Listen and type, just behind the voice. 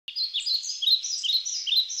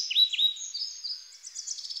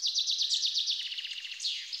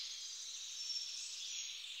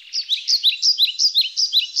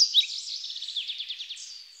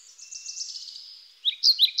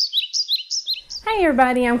Hey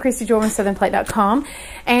everybody, I'm Christy Jordan, SouthernPlate.com,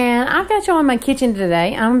 and I've got you in my kitchen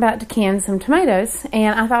today. I'm about to can some tomatoes,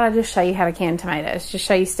 and I thought I'd just show you how to can tomatoes, just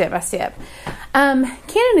show you step by step.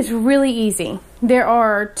 Canning is really easy. There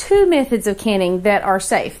are two methods of canning that are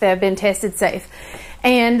safe, that have been tested safe,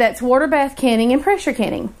 and that's water bath canning and pressure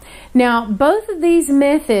canning. Now, both of these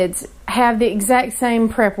methods have the exact same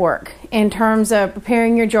prep work in terms of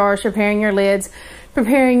preparing your jars, preparing your lids,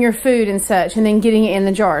 preparing your food and such, and then getting it in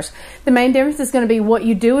the jars. The main difference is going to be what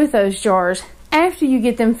you do with those jars after you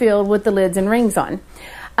get them filled with the lids and rings on.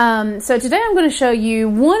 So today I'm going to show you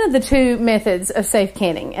one of the two methods of safe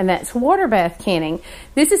canning, and that's water bath canning.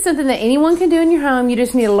 This is something that anyone can do in your home. You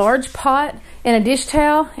just need a large pot and a dish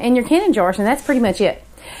towel and your canning jars, and that's pretty much it.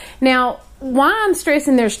 Now, why I'm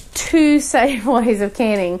stressing there's two safe ways of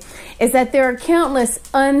canning is that there are countless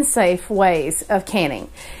unsafe ways of canning.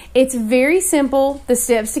 It's very simple. The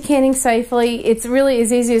steps to canning safely, it's really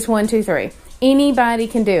as easy as 1, 2, 3. Anybody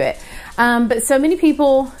can do it. But so many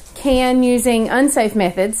people can using unsafe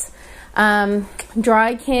methods.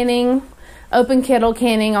 Dry canning, open kettle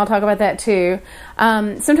canning, I'll talk about that too.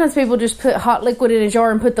 Sometimes people just put hot liquid in a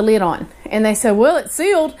jar and put the lid on. And they say, well, it's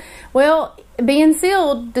sealed. Well, being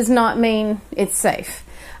sealed does not mean it's safe.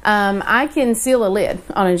 I can seal a lid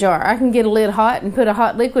on a jar. I can get a lid hot and put a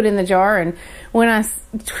hot liquid in the jar, and when I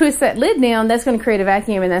twist that lid down, that's going to create a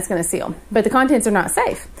vacuum and that's going to seal. But the contents are not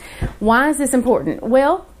safe. Why is this important?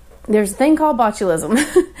 Well, there's a thing called botulism.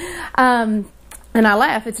 And I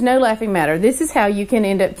laugh. It's no laughing matter. This is how you can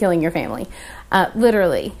end up killing your family.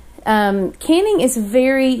 Literally. Canning is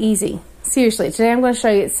very easy. Seriously. Today I'm going to show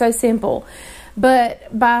you it's so simple.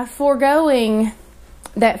 But by foregoing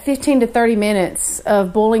that 15 to 30 minutes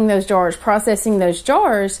of boiling those jars, processing those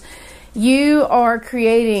jars, you are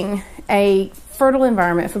creating a fertile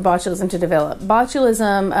environment for botulism to develop.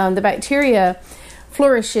 Botulism, the bacteria,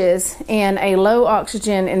 flourishes in a low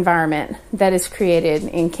oxygen environment that is created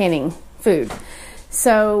in canning food.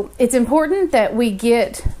 So it's important that we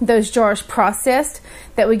get those jars processed,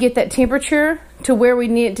 that we get that temperature to where we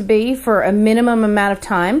need it to be for a minimum amount of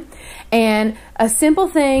time. And a simple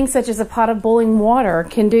thing such as a pot of boiling water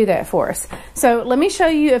can do that for us. So let me show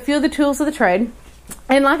you a few of the tools of the trade.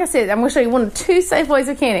 And like I said, I'm going to show you one of two safe ways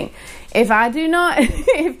of canning. If I do not,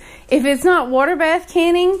 if it's not water bath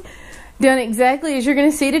canning done exactly as you're going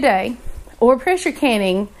to see today, or pressure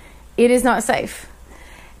canning, it is not safe.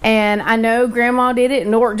 And I know Grandma did it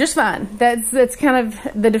and it worked just fine. That's kind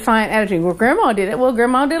of the defiant attitude. Well, Grandma did it. Well,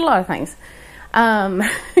 Grandma did a lot of things.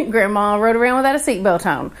 Grandma rode around without a seatbelt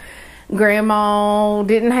on. Grandma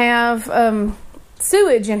didn't have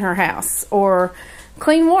sewage in her house or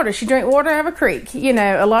clean water. She drank water out of a creek. You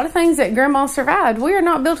know, a lot of things that Grandma survived. We are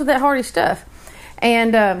not built with that hardy stuff.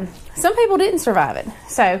 And some people didn't survive it.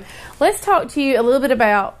 So let's talk to you a little bit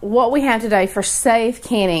about what we have today for safe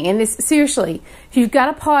canning. And this, seriously, if you've got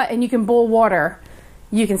a pot and you can boil water,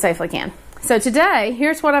 you can safely can. So today,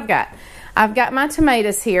 here's what I've got. I've got my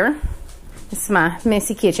tomatoes here. This is my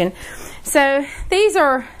messy kitchen. So these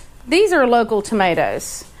are local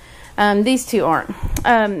tomatoes. These two aren't.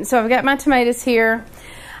 So I've got my tomatoes here.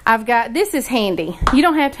 I've got, this is handy. You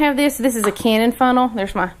don't have to have this. This is a canning funnel.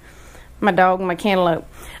 There's my dog, my cantaloupe.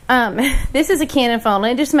 This is a canning funnel.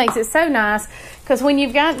 It just makes it so nice because when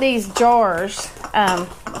you've got these jars, I'll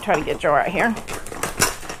try to get a jar out here.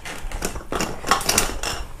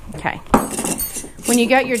 Okay. When you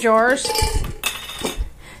got your jars,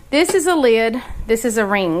 this is a lid, this is a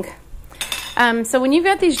ring. So when you've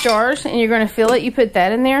got these jars and you're going to fill it, you put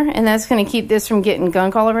that in there, and that's going to keep this from getting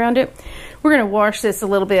gunk all around it. We're going to wash this a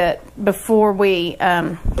little bit before we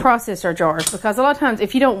process our jars, because a lot of times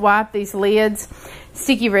if you don't wipe these lids,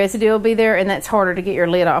 sticky residue will be there, and that's harder to get your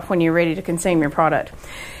lid off when you're ready to consume your product.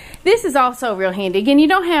 This is also real handy. Again, you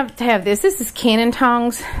don't have to have this. This is canning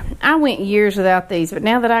tongs. I went years without these, but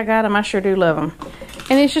now that I got them, I sure do love them.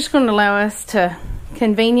 And it's just going to allow us to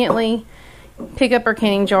conveniently pick up our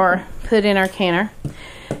canning jar, put it in our canner.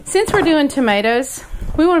 Since we're doing tomatoes,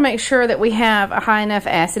 we want to make sure that we have a high enough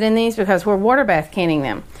acid in these because we're water bath canning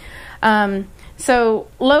them. So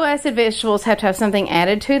low acid vegetables have to have something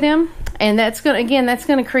added to them, and that's going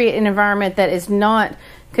to create an environment that is not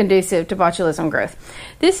conducive to botulism growth.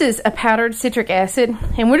 This is a powdered citric acid,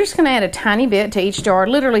 and we're just going to add a tiny bit to each jar,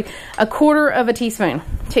 literally 1/4 of a teaspoon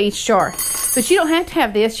to each jar. But you don't have to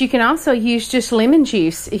have this. You can also use just lemon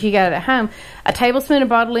juice if you got it at home. A tablespoon of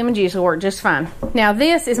bottled lemon juice will work just fine. Now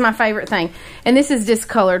this is my favorite thing, and this is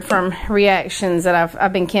discolored from reactions that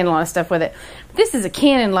I've been canning a lot of stuff with it. This is a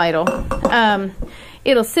canning ladle.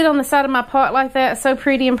 It'll sit on the side of my pot like that, so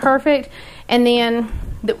pretty and perfect. And then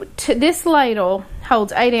this ladle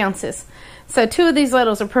holds 8 ounces. So 2 of these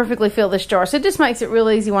ladles will perfectly fill this jar. So it just makes it real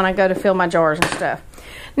easy when I go to fill my jars and stuff.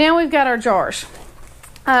 Now we've got our jars.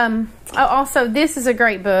 Also, this is a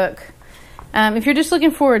great book. If you're just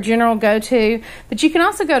looking for a general go-to, but you can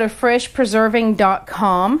also go to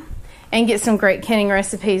freshpreserving.com and get some great canning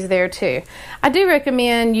recipes there too. I do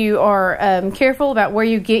recommend you are careful about where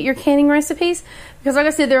you get your canning recipes, because like I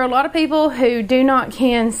said, there are a lot of people who do not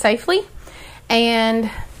can safely,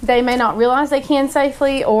 and they may not realize they can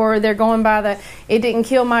safely, or they're going by the, it didn't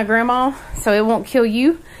kill my grandma, so it won't kill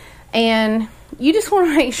you. And you just want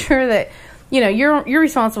to make sure that, you know, you're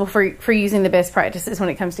responsible for using the best practices when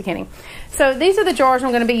it comes to canning. So these are the jars I'm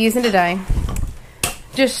going to be using today.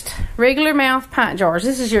 Just regular mouth pint jars.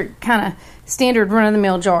 This is your kind of standard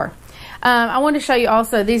run-of-the-mill jar. I wanted to show you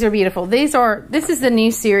also, these are beautiful. This is the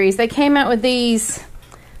new series. They came out with these,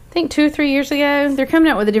 I think 2 or 3 years ago. They're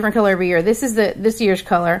coming out with a different color every year. This is this year's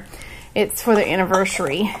color. It's for the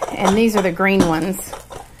anniversary, and these are the green ones.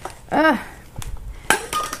 Well,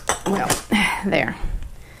 there.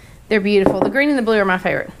 They're beautiful. The green and the blue are my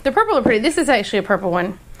favorite. The purple are pretty. This is actually a purple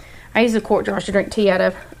one. I use the quart jars to drink tea out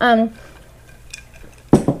of.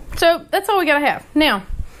 So that's all we gotta have. Now,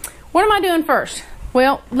 what am I doing first?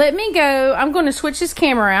 Well, let me go. I'm going to switch this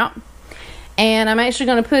camera out, and I'm actually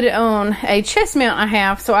going to put it on a chest mount I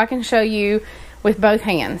have so I can show you with both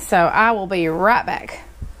hands. So I will be right back.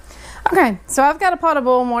 Okay, so I've got a pot of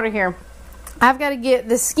boiling water here. I've got to get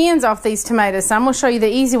the skins off these tomatoes, so I'm going to show you the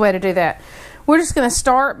easy way to do that. We're just going to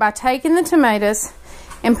start by taking the tomatoes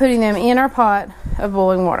and putting them in our pot of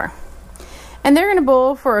boiling water. And they're going to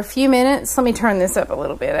boil for a few minutes. Let me turn this up a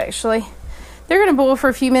little bit, actually. They're going to boil for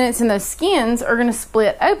a few minutes, and those skins are going to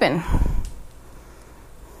split open.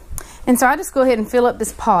 And so I just go ahead and fill up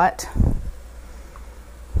this pot.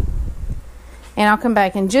 And I'll come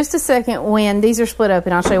back in just a second when these are split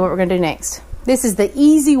open. I'll show you what we're going to do next. This is the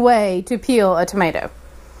easy way to peel a tomato.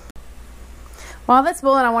 While that's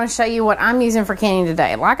boiling, I want to show you what I'm using for canning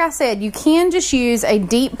today. Like I said, you can just use a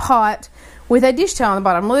deep pot with a dish towel on the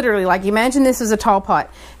bottom. Literally, like imagine this is a tall pot.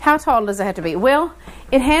 How tall does it have to be? Well,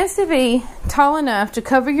 it has to be tall enough to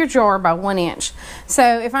cover your jar by 1 inch.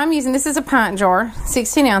 So if I'm using, this is a pint jar,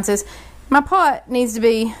 16 ounces, my pot needs to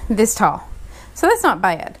be this tall. So that's not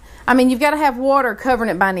bad. I mean, you've got to have water covering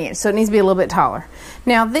it by an inch, so it needs to be a little bit taller.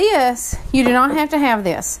 Now this, you do not have to have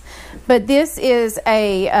this, but this is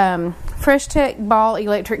a Fresh Tech Ball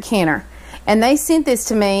electric canner. And they sent this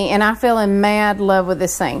to me, and I fell in mad love with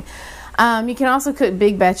this thing. You can also cook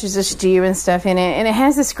big batches of stew and stuff in it, and it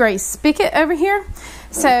has this great spigot over here.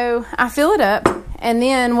 So I fill it up, and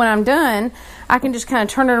then when I'm done, I can just kind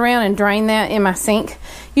of turn it around and drain that in my sink.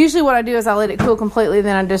 Usually what I do is I let it cool completely,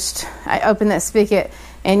 then I open that spigot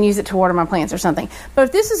and use it to water my plants or something. But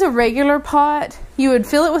if this is a regular pot, you would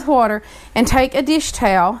fill it with water and take a dish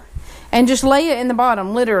towel and just lay it in the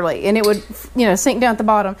bottom, literally, and it would, you know, sink down at the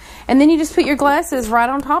bottom. And then you just put your glasses right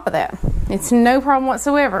on top of that. It's no problem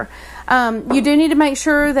whatsoever. You do need to make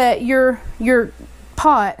sure that your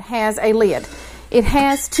pot has a lid. It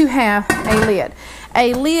has to have a lid.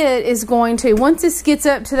 A lid is going to, once this gets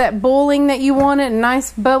up to that boiling that you want it, a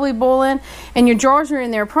nice bubbly boiling, and your jars are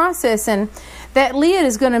in there processing, that lid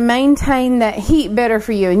is going to maintain that heat better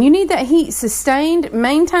for you. And you need that heat sustained,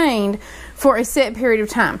 maintained for a set period of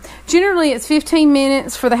time. Generally, it's 15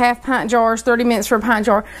 minutes for the half pint jars, 30 minutes for a pint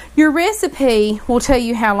jar. Your recipe will tell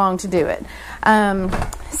you how long to do it.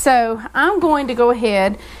 So I'm going to go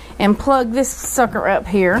ahead and plug this sucker up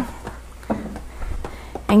here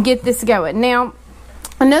and get this going. Now,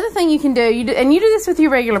 another thing you can do, and you do this with your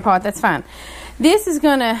regular pot, that's fine. This is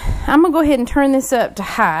I'm gonna go ahead and turn this up to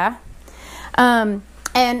high.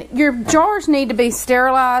 And your jars need to be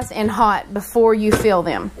sterilized and hot before you fill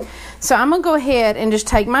them. So I'm gonna go ahead and just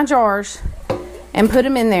take my jars and put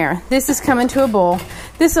them in there. This is coming to a boil.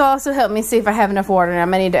 This will also help me see if I have enough water, and I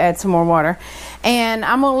may need to add some more water. And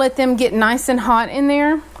I'm gonna let them get nice and hot in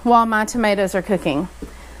there while my tomatoes are cooking.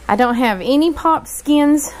 I don't have any popped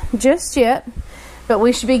skins just yet, but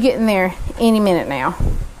we should be getting there any minute now.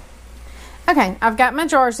 Okay, I've got my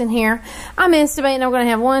jars in here. I'm estimating I'm going to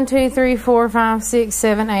have 1, 2, 3, 4, 5, 6,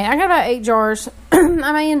 7, 8. I got about 8 jars.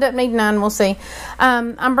 I may end up needing 9. We'll see.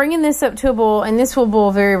 I'm bringing this up to a boil, and this will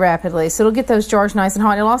boil very rapidly. So it'll get those jars nice and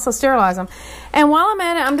hot. It'll also sterilize them. And while I'm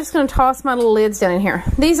at it, I'm just going to toss my little lids down in here.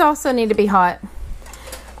 These also need to be hot.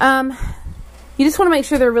 You just want to make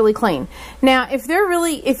sure they're really clean. Now, if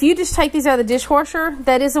you just take these out of the dishwasher,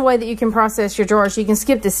 that is a way that you can process your jars. You can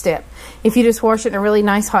skip this step. If you just wash it in a really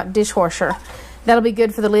nice hot dishwasher, that'll be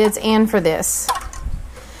good for the lids and for this.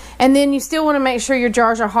 And then you still want to make sure your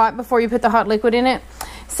jars are hot before you put the hot liquid in it.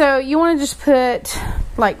 So you want to just put,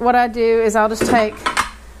 like what I do is I'll just take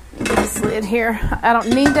this lid here. I don't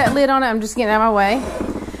need that lid on it. I'm just getting out of my way.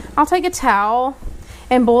 I'll take a towel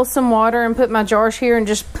and boil some water and put my jars here and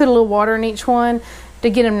just put a little water in each one to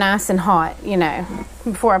get them nice and hot, you know,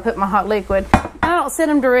 before I put my hot liquid. I don't set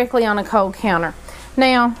them directly on a cold counter.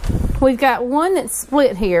 Now, we've got one that's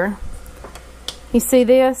split here. You see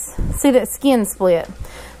this? See that skin split?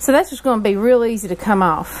 So that's just going to be real easy to come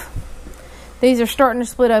off. These are starting to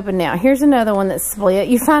split open now. Here's another one that's split.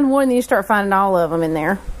 You find one, then you start finding all of them in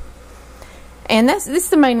there. And this is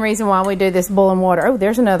the main reason why we do this boiling water. Oh,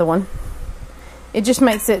 there's another one. It just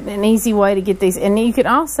makes it an easy way to get these. And you can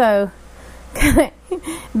also kind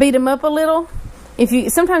of beat them up a little.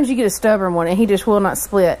 Sometimes you get a stubborn one and he just will not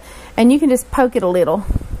split. And you can just poke it a little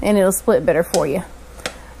and it'll split better for you.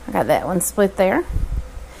 I got that one split there.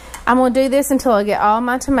 I'm going to do this until I get all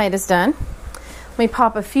my tomatoes done. Let me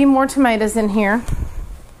pop a few more tomatoes in here.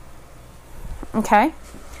 Okay.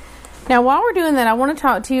 Now while we're doing that, I want to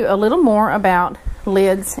talk to you a little more about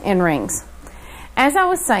lids and rings. As I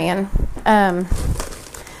was saying,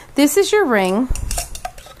 this is your ring.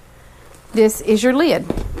 This is your lid.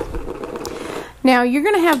 Now you're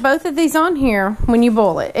going to have both of these on here when you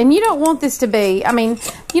boil it. And you don't want this to be, I mean,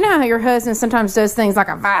 you know how your husband sometimes does things like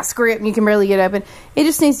a vice grip and you can barely get open. It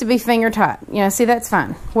just needs to be finger tight. You know, see, that's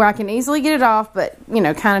fine. Where I can easily get it off, but, you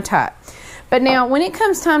know, kind of tight. But now when it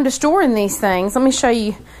comes time to storing these things, let me show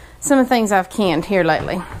you some of the things I've canned here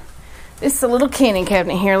lately. This is a little canning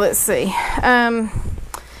cabinet here. Let's see.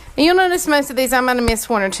 You'll notice most of these I might have missed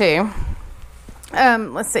one or two.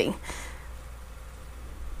 Let's see.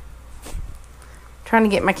 Trying to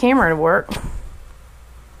get my camera to work.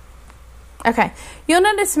 Okay, you'll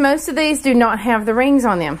notice most of these do not have the rings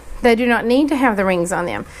on them. They do not need to have the rings on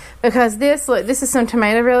them because this, look, this is some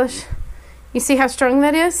tomato relish. You see how strong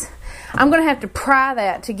that is? I'm going to have to pry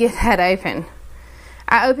that to get that open.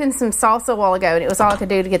 I opened some salsa a while ago and it was all I could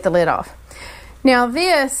do to get the lid off. Now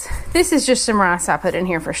this is just some rice I put in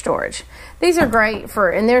here for storage. These are great for,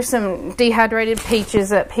 and there's some dehydrated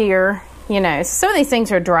peaches up here. You know, some of these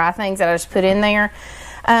things are dry things that I just put in there.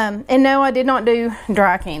 And no, I did not do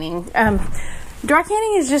dry canning. Dry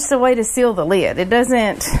canning is just a way to seal the lid. It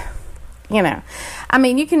doesn't, you know, I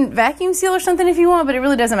mean, you can vacuum seal or something if you want, but it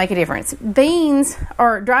really doesn't make a difference. Beans,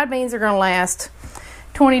 or dried beans, are going to last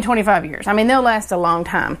 20, 25 years. I mean, they'll last a long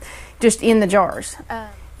time just in the jars.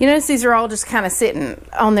 You notice these are all just kind of sitting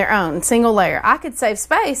on their own, single layer. I could save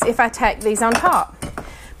space if I tack these on top.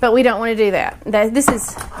 But we don't want to do that. This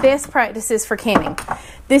is best practices for canning.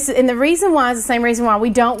 And the reason why is the same reason why we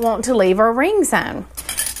don't want to leave our rings on.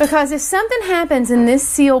 Because if something happens and this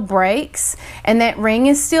seal breaks and that ring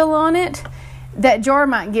is still on it, that jar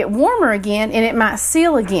might get warmer again and it might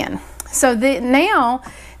seal again. So now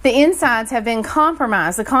the insides have been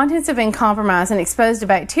compromised. The contents have been compromised and exposed to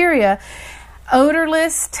bacteria.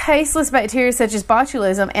 Odorless, tasteless bacteria such as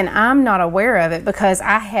botulism, and I'm not aware of it because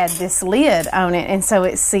I had this lid on it and so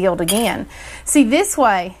it's sealed again. See, this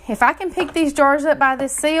way, if I can pick these jars up by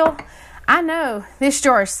this seal, I know this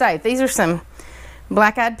jar is safe. These are some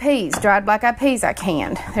black-eyed peas, dried black-eyed peas I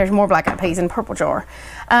canned. There's more black-eyed peas in the purple jar.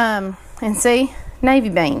 And see, navy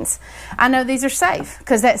beans. I know these are safe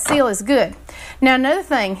because that seal is good. Now another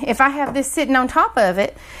thing, if I have this sitting on top of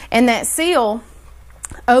it and that seal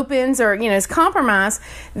opens or, you know, is compromised,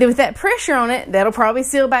 with that pressure on it, that'll probably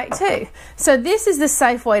seal back too. So this is the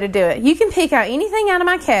safe way to do it. You can pick out anything out of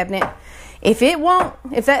my cabinet. If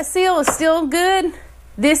that seal is still good,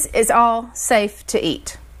 this is all safe to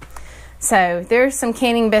eat. So there's some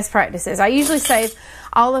canning best practices. I usually save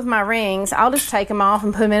all of my rings. I'll just take them off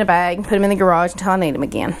and put them in a bag and put them in the garage until I need them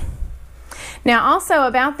again. Now also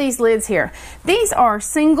about these lids here, these are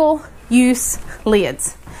single use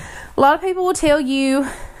lids. A lot of people will tell you,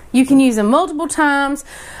 you can use them multiple times.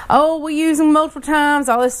 Oh, we use them multiple times,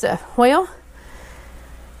 all this stuff. Well,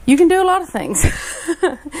 you can do a lot of things.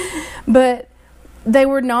 But they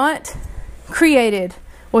were not created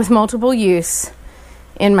with multiple use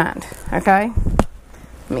in mind, okay?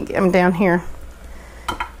 Let me get them down here.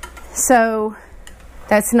 So,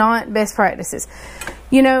 that's not best practices.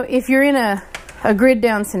 You know, if you're in a grid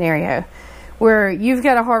down scenario, where you've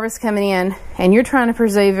got a harvest coming in and you're trying to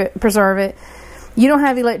preserve it, you don't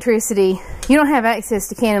have electricity, you don't have access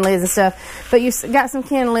to canning lids and stuff, but you've got some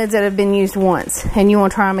canning lids that have been used once and you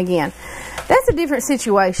want to try them again. That's a different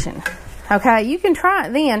situation, okay? You can try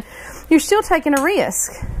it then. You're still taking a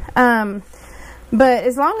risk. But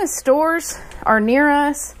as long as stores are near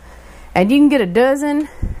us and you can get a dozen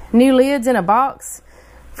new lids in a box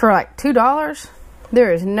for like $2,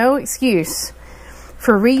 there is no excuse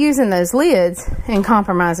for reusing those lids and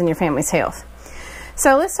compromising your family's health.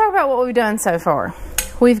 So let's talk about what we've done so far.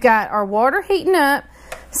 We've got our water heating up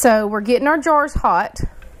So we're getting our jars hot.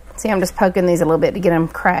 See, I'm just poking these a little bit to get them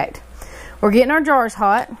cracked. We're getting our jars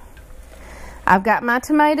hot. I've got my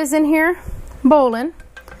tomatoes in here boiling.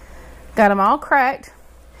 Got them all cracked.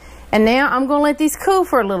 And now I'm going to let these cool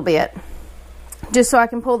for a little bit, just so I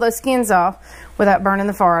can pull those skins off without burning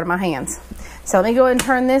the far out of my hands. So let me go ahead and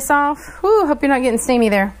turn this off. Whew, hope you're not getting steamy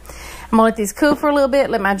there. I'm going to let these cool for a little bit,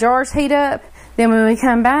 let my jars heat up. Then when we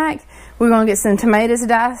come back, we're going to get some tomatoes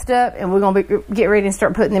diced up, and we're going to get ready to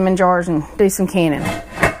start putting them in jars and do some canning.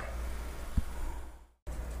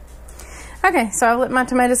 Okay, so I've let my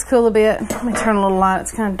tomatoes cool a bit. Let me turn a little light.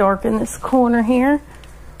 It's kind of dark in this corner here.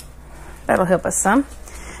 That'll help us some.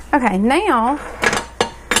 Okay, now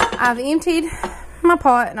I've emptied my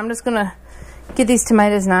pot, and I'm just going to get these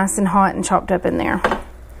tomatoes nice and hot and chopped up in there.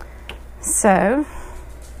 So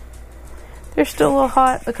they're still a little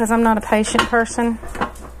hot because I'm not a patient person,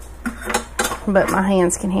 but my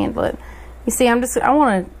hands can handle it. You see, I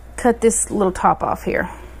want to cut this little top off here.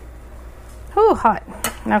 Ooh, hot.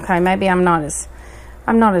 Okay, maybe I'm not as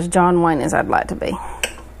John Wayne as I'd like to be.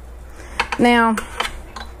 Now,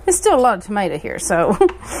 there's still a lot of tomato here, so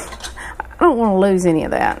I don't want to lose any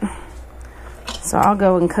of that. So I'll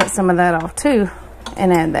go and cut some of that off too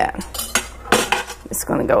and add that. It's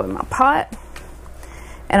going to go in my pot.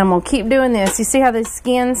 And I'm going to keep doing this. You see how these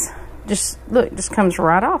skins just comes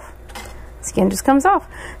right off. Skin just comes off.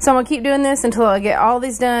 So I'm going to keep doing this until I get all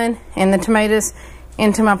these done and the tomatoes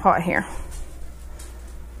into my pot here.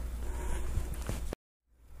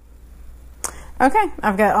 Okay,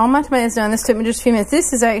 I've got all my tomatoes done. This took me just a few minutes.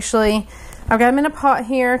 This is actually, I've got them in a pot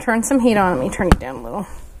here. Turn some heat on. Let me turn it down a little.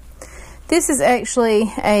 This is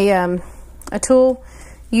actually a tool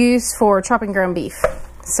used for chopping ground beef.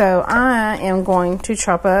 So I am going to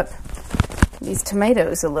chop up these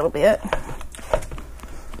tomatoes a little bit.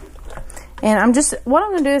 And what I'm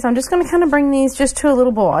going to do is I'm just going to kind of bring these just to a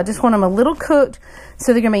little boil. I just want them a little cooked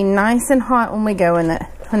so they're going to be nice and hot when they go in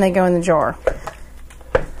the jar.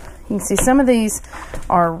 You can see some of these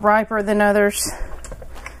are riper than others.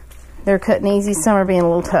 They're cutting easy. Some are being a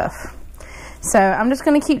little tough. So I'm just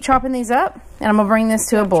going to keep chopping these up, and I'm going to bring this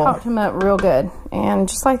to a boil. Chopped them up real good, and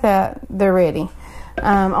just like that, they're ready.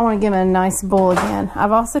 I want to give them a nice boil again.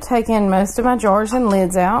 I've also taken most of my jars and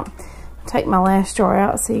lids out. Take my last jar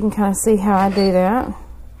out so you can kind of see how I do that.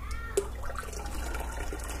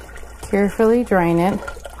 Carefully drain it.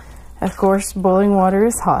 Of course, boiling water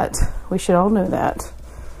is hot. We should all know that.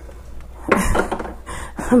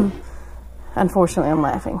 Unfortunately, I'm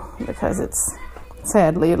laughing because it's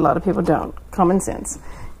sadly a lot of people don't. Common sense.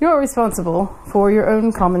 You're responsible for your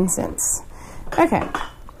own common sense. Okay,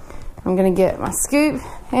 I'm gonna get my scoop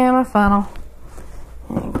and my funnel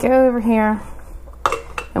and go over here,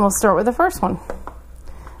 and we'll start with the first one.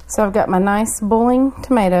 So I've got my nice boiling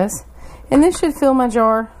tomatoes, and this should fill my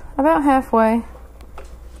jar about halfway.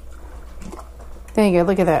 There you go,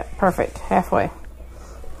 look at that, perfect, halfway.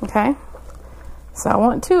 Okay, so I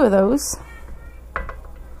want 2 of those.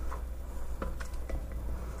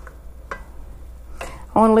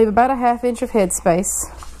 I want to leave about a 1/2 inch of head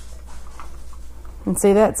space. And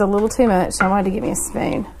see, that's a little too much. I wanted to get me a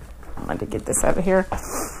spoon. I wanted to get this over here.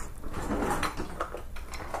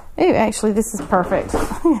 Ooh, actually, this is perfect.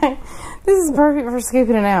 This is perfect for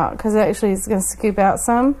scooping it out because actually it's going to scoop out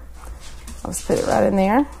some. I'll just put it right in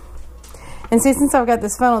there. And see, since I've got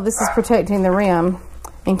this funnel, this is protecting the rim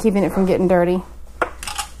and keeping it from getting dirty.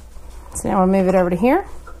 So now I'll move it over to here.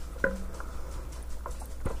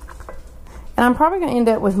 And I'm probably going to end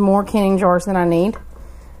up with more canning jars than I need,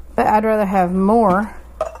 but I'd rather have more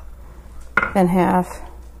than have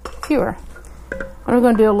fewer. I'm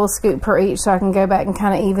going to do a little scoop per each so I can go back and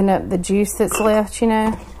kind of even up the juice that's left, you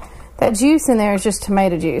know. That juice in there is just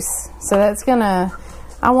tomato juice. So that's going to,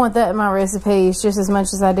 I want that in my recipes just as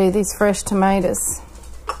much as I do these fresh tomatoes.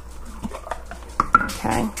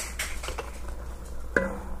 Okay.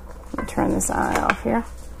 Let me turn this eye off here.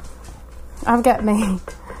 I've got me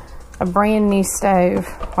a brand new stove,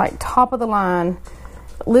 like top of the line.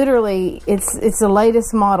 Literally, it's the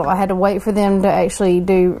latest model. I had to wait for them to actually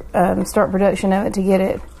start production of it to get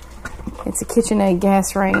it. It's a KitchenAid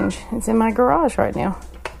gas range. It's in my garage right now.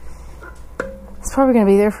 It's probably going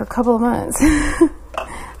to be there for a couple of months.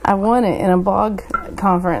 I won it in a blog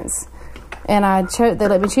conference, and they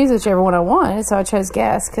let me choose whichever one I wanted, so I chose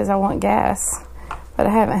gas because I want gas, but I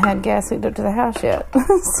haven't had gas hooked up to the house yet.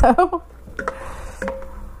 So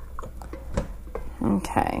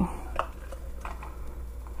okay,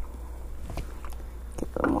 get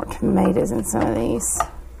a little more tomatoes in some of these.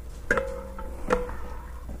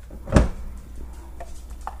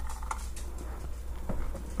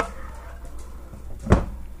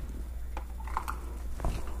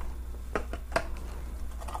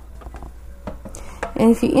 And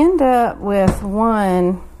if you end up with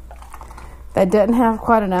one that doesn't have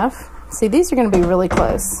quite enough, see, these are going to be really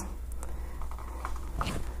close.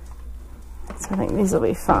 So I think these will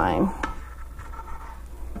be fine.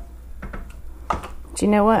 But you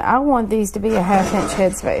know what? I want these to be a 1/2 inch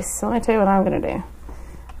headspace. So let me tell you what I'm going to do.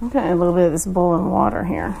 I'm going to add a little bit of this boiling water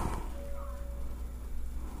here.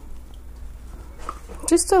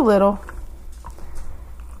 Just a little.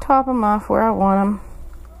 Top them off where I want them.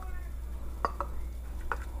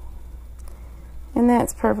 And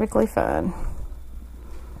that's perfectly fine.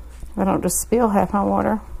 I don't just spill half my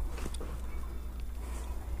water.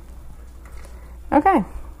 Okay.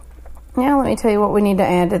 Now let me tell you what we need to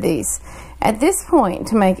add to these. At this point,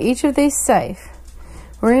 to make each of these safe,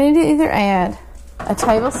 we're going to need to either add a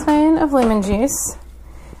tablespoon of lemon juice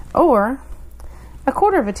or a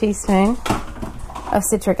 1/4 teaspoon of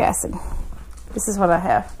citric acid. This is what I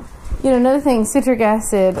have. You know, another thing, citric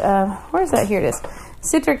acid, where is that? Here it is.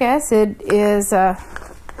 Citric acid is,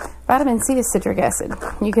 vitamin C is citric acid.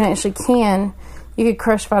 You can actually you could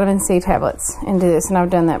crush vitamin C tablets and do this, and I've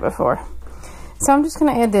done that before. So I'm just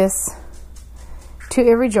going to add this to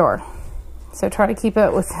every jar. So try to keep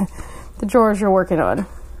up with the jars you're working on.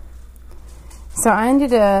 So I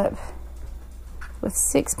ended up with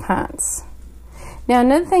 6 pints. Now,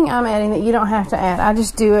 another thing I'm adding that you don't have to add, I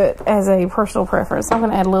just do it as a personal preference. I'm going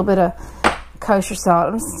to add a little bit of kosher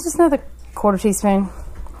salt. It's just another 1/4 teaspoon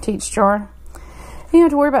to each jar. You don't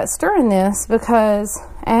have to worry about stirring this because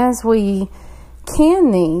as we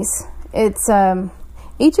can these, it's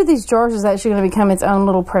each of these jars is actually going to become its own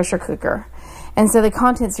little pressure cooker. And so the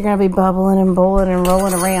contents are going to be bubbling and boiling and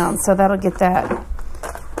rolling around. So that'll get that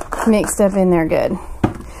mixed up in there good.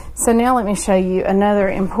 So now let me show you another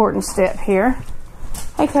important step here.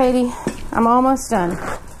 Hey Katie, I'm almost done.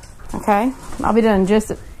 Okay, I'll be done in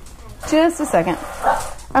just a second.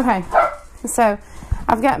 Okay, so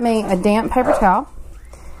I've got me a damp paper towel,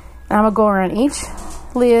 and I'm gonna go around each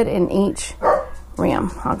lid and each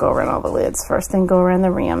rim. I'll go around all the lids first, then go around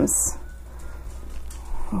the rims.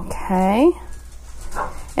 Okay,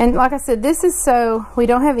 and like I said, this is so we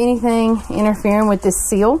don't have anything interfering with this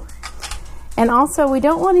seal, and also we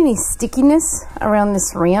don't want any stickiness around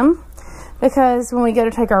this rim. Because when we go to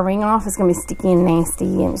take our ring off, it's going to be sticky and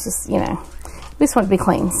nasty, and it's just, you know, we just want it to be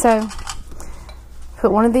clean. So,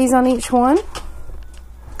 put one of these on each one.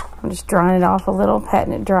 I'm just drying it off a little,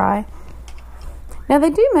 patting it dry. Now, they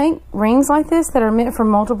do make rings like this that are meant for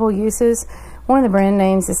multiple uses. One of the brand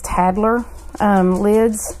names is Tadler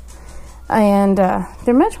lids, and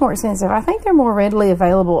they're much more expensive. I think they're more readily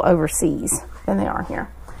available overseas than they are here.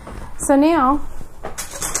 So now,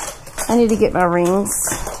 I need to get my rings.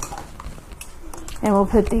 And we'll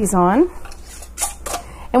put these on.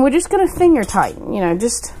 And we're just going to finger tighten, you know,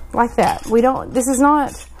 just like that. This is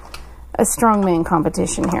not a strongman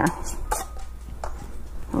competition here.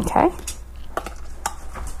 Okay.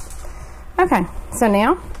 Okay, so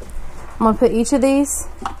now I'm going to put each of these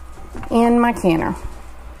in my canner.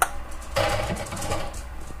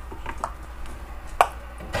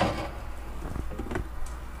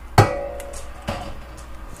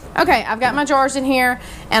 Okay, I've got my jars in here,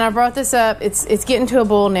 and I brought this up. It's getting to a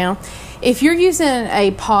boil now. If you're using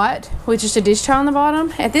a pot with just a dish towel on the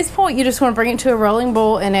bottom, at this point you just want to bring it to a rolling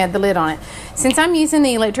boil and add the lid on it. Since I'm using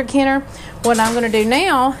the electric canner, what I'm going to do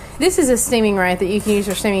now, this is a steaming rack that you can use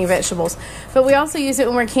for steaming vegetables, but we also use it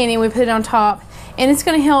when we're canning. We put it on top, and it's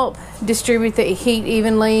going to help distribute the heat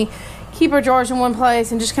evenly, keep our jars in one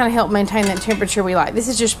place, and just kind of help maintain that temperature we like. This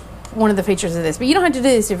is just one of the features of this, but you don't have to do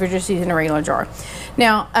this if you're just using a regular jar.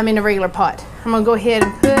 Now, I'm in a regular pot. I'm going to go ahead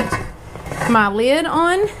and put my lid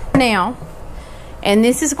on now, and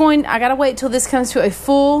this is I got to wait till this comes to a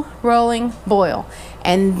full rolling boil,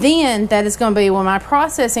 and then that is going to be when my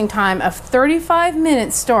processing time of 35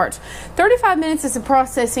 minutes starts. 35 minutes is the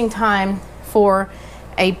processing time for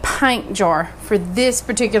a pint jar for this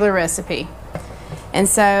particular recipe. And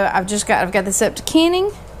so I've got this up to canning,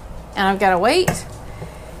 and I've got to wait.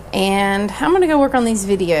 And I'm going to go work on these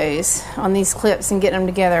videos, on these clips, and get them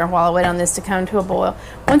together while I wait on this to come to a boil.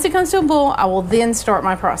 Once it comes to a boil, I will then start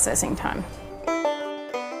my processing time.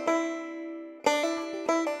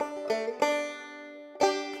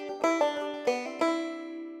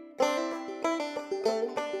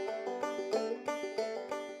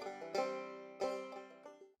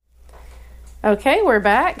 Okay, we're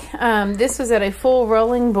back. This was at a full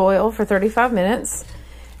rolling boil for 35 minutes.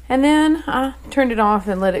 And then I turned it off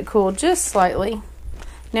and let it cool just slightly.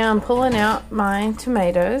 Now I'm pulling out my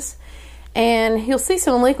tomatoes, and you'll see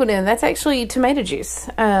some liquid in it. That's actually tomato juice.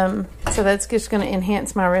 So that's just going to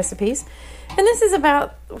enhance my recipes. And this is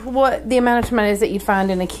about what the amount of tomatoes that you'd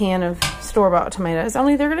find in a can of store-bought tomatoes,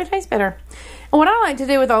 only they're going to taste better. And what I like to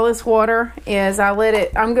do with all this water is I'm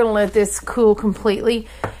going to let this cool completely,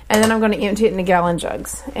 and then I'm going to empty it into gallon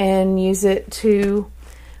jugs and use it to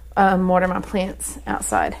water my plants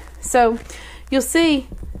outside. So you'll see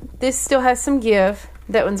this still has some give.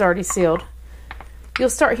 That one's already sealed. You'll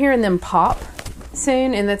start hearing them pop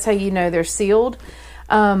soon, and that's how you know they're sealed.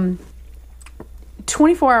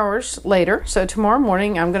 24 hours later, so tomorrow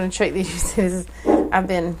morning, I'm going to check these. We've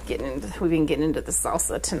been getting into the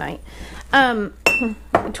salsa tonight.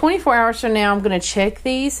 24 hours from now, I'm going to check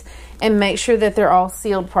these and make sure that they're all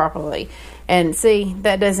sealed properly. And see,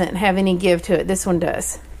 that doesn't have any give to it. This one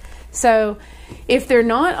does. So if they're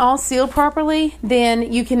not all sealed properly,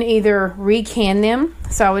 then you can either re-can them.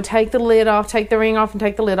 So I would take the lid off, take the ring off, and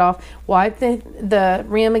take the lid off, wipe the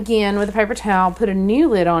rim again with a paper towel, put a new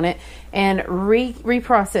lid on it, and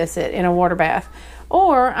reprocess it in a water bath.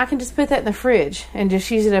 Or I can just put that in the fridge and just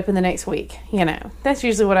use it up in the next week. You know, that's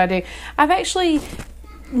usually what I do. I've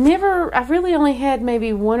really only had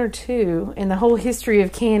maybe one or two in the whole history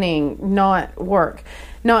of canning not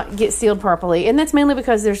get sealed properly. And that's mainly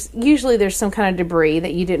because there's some kind of debris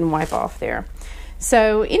that you didn't wipe off there.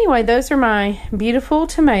 So anyway, those are my beautiful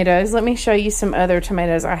tomatoes. Let me show you some other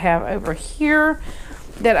tomatoes I have over here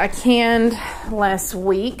that I canned last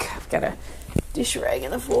week. I've got a dish rag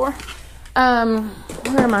in the floor.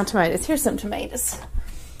 Where are my tomatoes? Here's some tomatoes.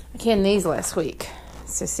 I canned these last week.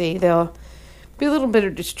 So see, they'll be a little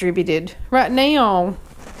bit distributed. Right now,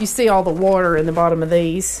 you see all the water in the bottom of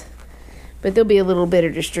these, but they'll be a little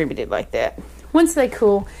bit distributed like that once they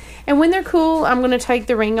cool. And when they're cool, I'm going to take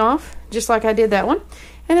the ring off, just like I did that one.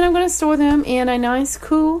 And then I'm going to store them in a nice,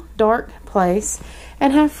 cool, dark place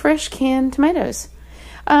and have fresh canned tomatoes.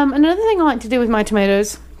 Another thing I like to do with my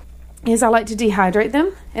tomatoes is I like to dehydrate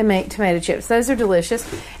them and make tomato chips. Those are delicious.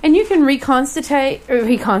 And you can I'm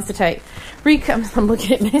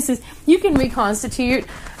looking at messes. You can reconstitute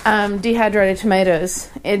dehydrated tomatoes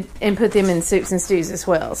and put them in soups and stews as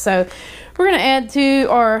well. So we're going to add to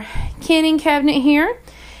our canning cabinet here.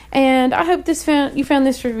 And I hope you found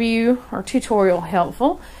this review or tutorial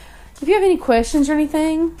helpful. If you have any questions or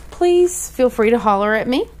anything, please feel free to holler at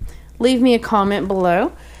me. Leave me a comment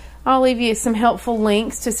below. I'll leave you some helpful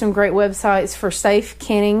links to some great websites for safe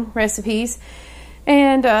canning recipes,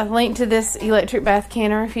 and a link to this electric bath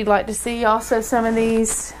canner if you'd like to see also some of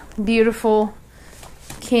these beautiful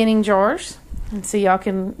canning jars. And so y'all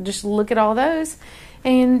can just look at all those.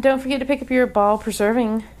 And don't forget to pick up your ball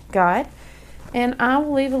preserving guide, and I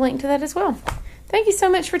will leave a link to that as well. Thank you so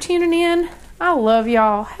much for tuning in. I love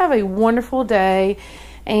y'all. Have a wonderful day,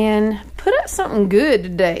 and put up something good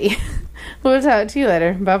today. We'll talk to you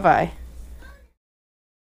later. Bye-bye.